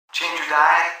Change your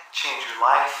diet, change your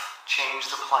life, change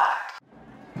the planet.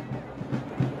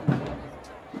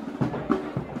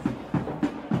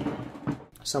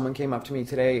 Someone came up to me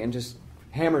today and just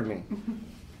hammered me.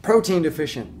 Protein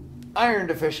deficient, iron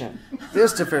deficient,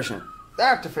 this deficient,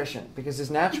 that deficient. Because his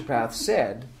naturopath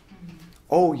said,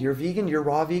 oh, you're vegan, you're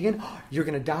raw vegan, you're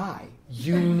going to die.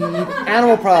 You need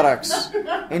animal products.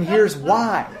 And here's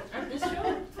why.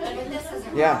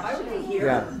 Yeah.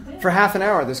 For half an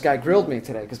hour, this guy grilled me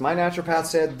today because my naturopath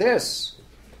said this.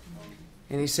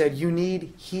 And he said, you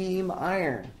need heme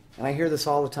iron. And I hear this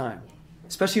all the time.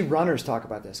 Especially runners talk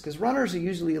about this because runners are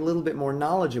usually a little bit more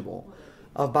knowledgeable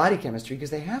of body chemistry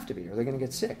because they have to be or they're going to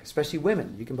get sick. Especially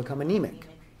women. You can become anemic.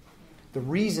 The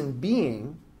reason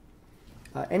being,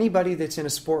 anybody that's in a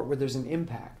sport where there's an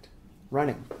impact,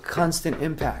 running, constant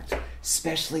impact,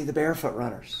 especially the barefoot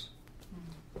runners.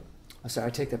 Oh, sorry, I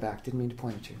take that back. Didn't mean to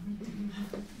point at you.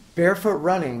 Barefoot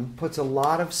running puts a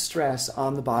lot of stress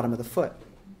on the bottom of the foot.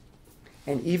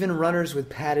 And even runners with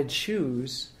padded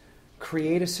shoes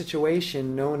create a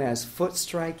situation known as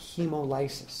footstrike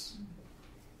hemolysis.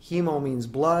 Hemo means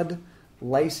blood,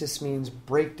 lysis means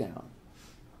breakdown.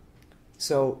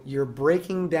 So you're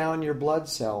breaking down your blood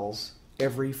cells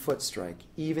every foot strike,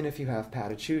 even if you have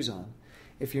padded shoes on.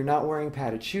 If you're not wearing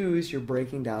padded shoes, you're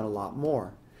breaking down a lot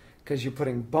more because you're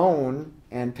putting bone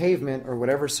and pavement or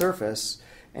whatever surface,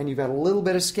 and you've got a little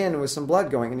bit of skin with some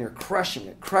blood going, and you're crushing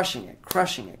it, crushing it,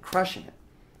 crushing it, crushing it.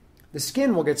 The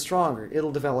skin will get stronger.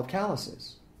 It'll develop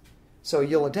calluses. So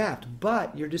you'll adapt,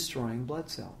 but you're destroying blood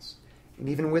cells. And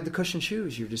even with the cushioned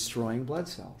shoes, you're destroying blood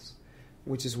cells,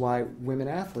 which is why women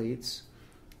athletes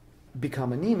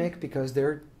become anemic because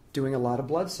they're doing a lot of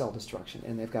blood cell destruction,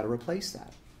 and they've got to replace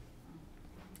that.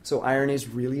 So iron is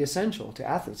really essential to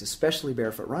athletes, especially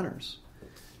barefoot runners,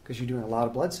 because you're doing a lot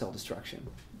of blood cell destruction.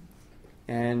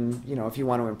 And, if you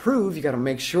want to improve, you got to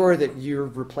make sure that you're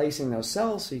replacing those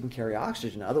cells so you can carry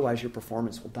oxygen. Otherwise, your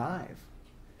performance will dive.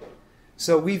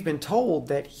 So we've been told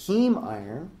that heme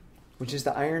iron, which is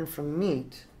the iron from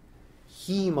meat,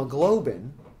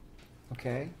 hemoglobin,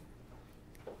 okay,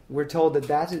 we're told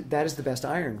that is the best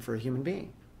iron for a human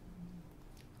being.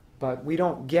 But we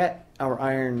don't get our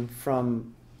iron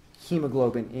from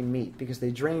hemoglobin in meat because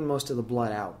they drain most of the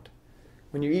blood out.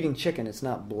 When you're eating chicken, it's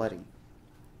not bloody.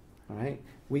 All right?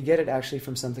 We get it actually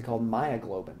from something called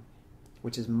myoglobin,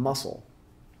 which is muscle.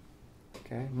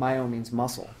 Okay? Myo means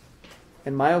muscle.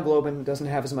 And myoglobin doesn't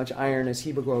have as much iron as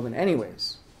hemoglobin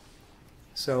anyways.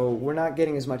 So we're not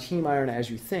getting as much heme iron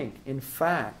as you think. In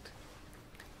fact,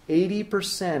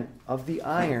 80% of the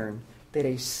iron that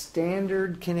a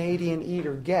standard Canadian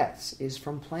eater gets is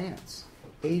from plants.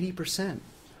 80%.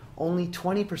 Only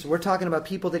 20%. We're talking about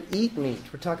people that eat meat.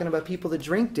 We're talking about people that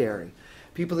drink dairy,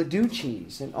 people that do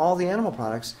cheese and all the animal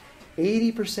products.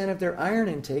 80% of their iron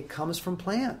intake comes from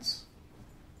plants.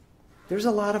 There's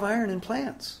a lot of iron in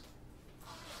plants.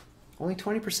 Only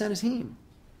 20% is heme.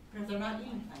 But if they're not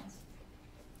eating plants.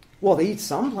 Well, they eat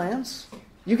some plants.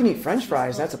 You can eat French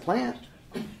fries, that's a plant.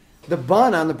 The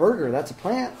bun on the burger, that's a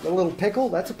plant. The little pickle,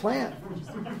 that's a plant.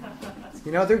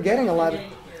 They're getting a lot of...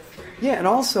 Yeah, and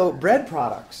also bread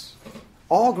products.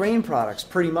 All grain products,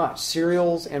 pretty much.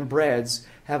 Cereals and breads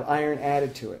have iron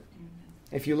added to it.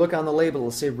 If you look on the label,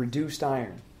 it'll say reduced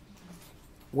iron.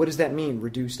 What does that mean,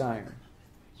 reduced iron?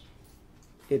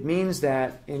 It means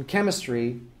that in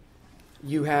chemistry,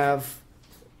 you have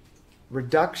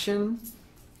reduction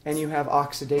and you have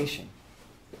oxidation.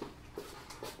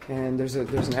 And there's an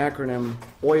acronym,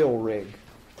 oil rig.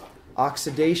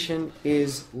 Oxidation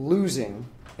is losing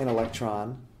an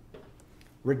electron.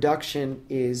 Reduction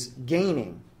is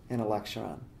gaining an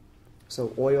electron.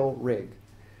 So oil rig.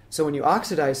 So when you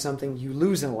oxidize something, you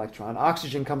lose an electron.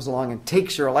 Oxygen comes along and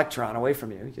takes your electron away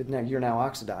from you. You're now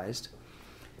oxidized.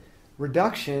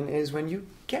 Reduction is when you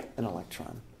get an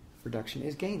electron. Reduction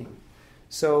is gaining.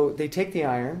 So they take the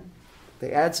iron,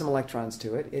 they add some electrons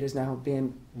to it. It has now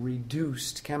been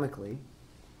reduced chemically,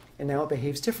 and now it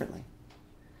behaves differently.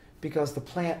 Because the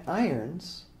plant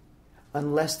irons,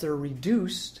 unless they're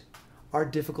reduced, are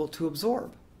difficult to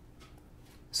absorb.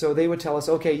 So they would tell us,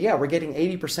 okay, yeah, we're getting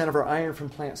 80% of our iron from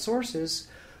plant sources,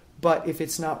 but if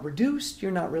it's not reduced, you're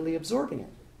not really absorbing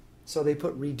it. So they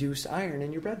put reduced iron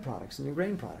in your bread products and your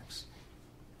grain products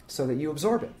so that you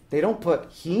absorb it. They don't put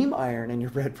heme iron in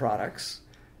your bread products.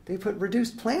 They put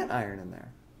reduced plant iron in there.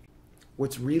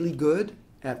 What's really good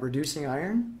at reducing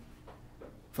iron?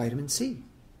 Vitamin C.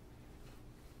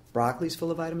 Broccoli's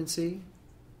full of vitamin C.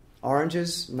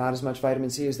 Oranges, not as much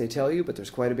vitamin C as they tell you, but there's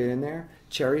quite a bit in there.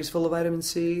 Cherries full of vitamin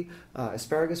C.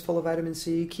 Asparagus full of vitamin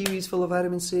C. Kiwis full of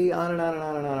vitamin C. On and on and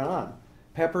on and on and on.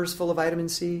 Peppers full of vitamin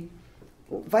C.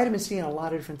 vitamin C in a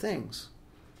lot of different things.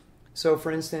 So,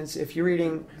 for instance, if you're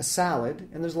eating a salad,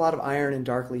 and there's a lot of iron in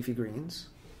dark leafy greens,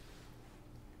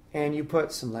 and you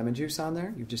put some lemon juice on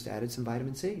there, you've just added some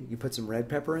vitamin C. You put some red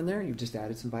pepper in there, you've just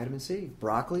added some vitamin C.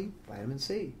 Broccoli, vitamin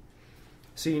C.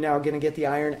 So you're now going to get the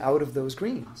iron out of those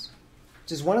greens,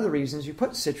 which is one of the reasons you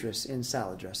put citrus in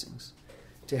salad dressings,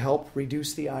 to help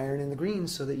reduce the iron in the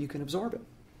greens so that you can absorb it.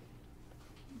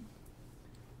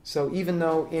 So even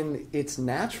though in its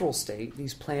natural state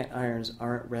these plant irons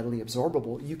aren't readily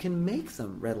absorbable, you can make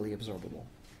them readily absorbable.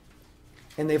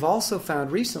 And they've also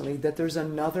found recently that there's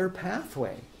another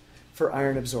pathway for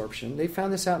iron absorption. They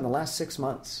found this out in the last 6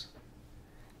 months,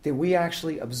 that we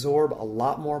actually absorb a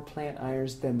lot more plant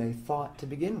irons than they thought to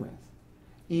begin with,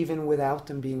 even without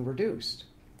them being reduced.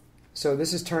 So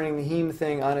this is turning the heme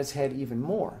thing on its head even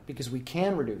more, because we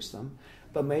can reduce them,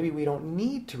 but maybe we don't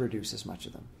need to reduce as much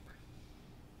of them.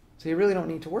 So you really don't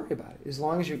need to worry about it, as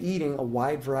long as you're eating a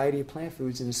wide variety of plant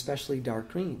foods and especially dark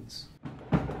greens.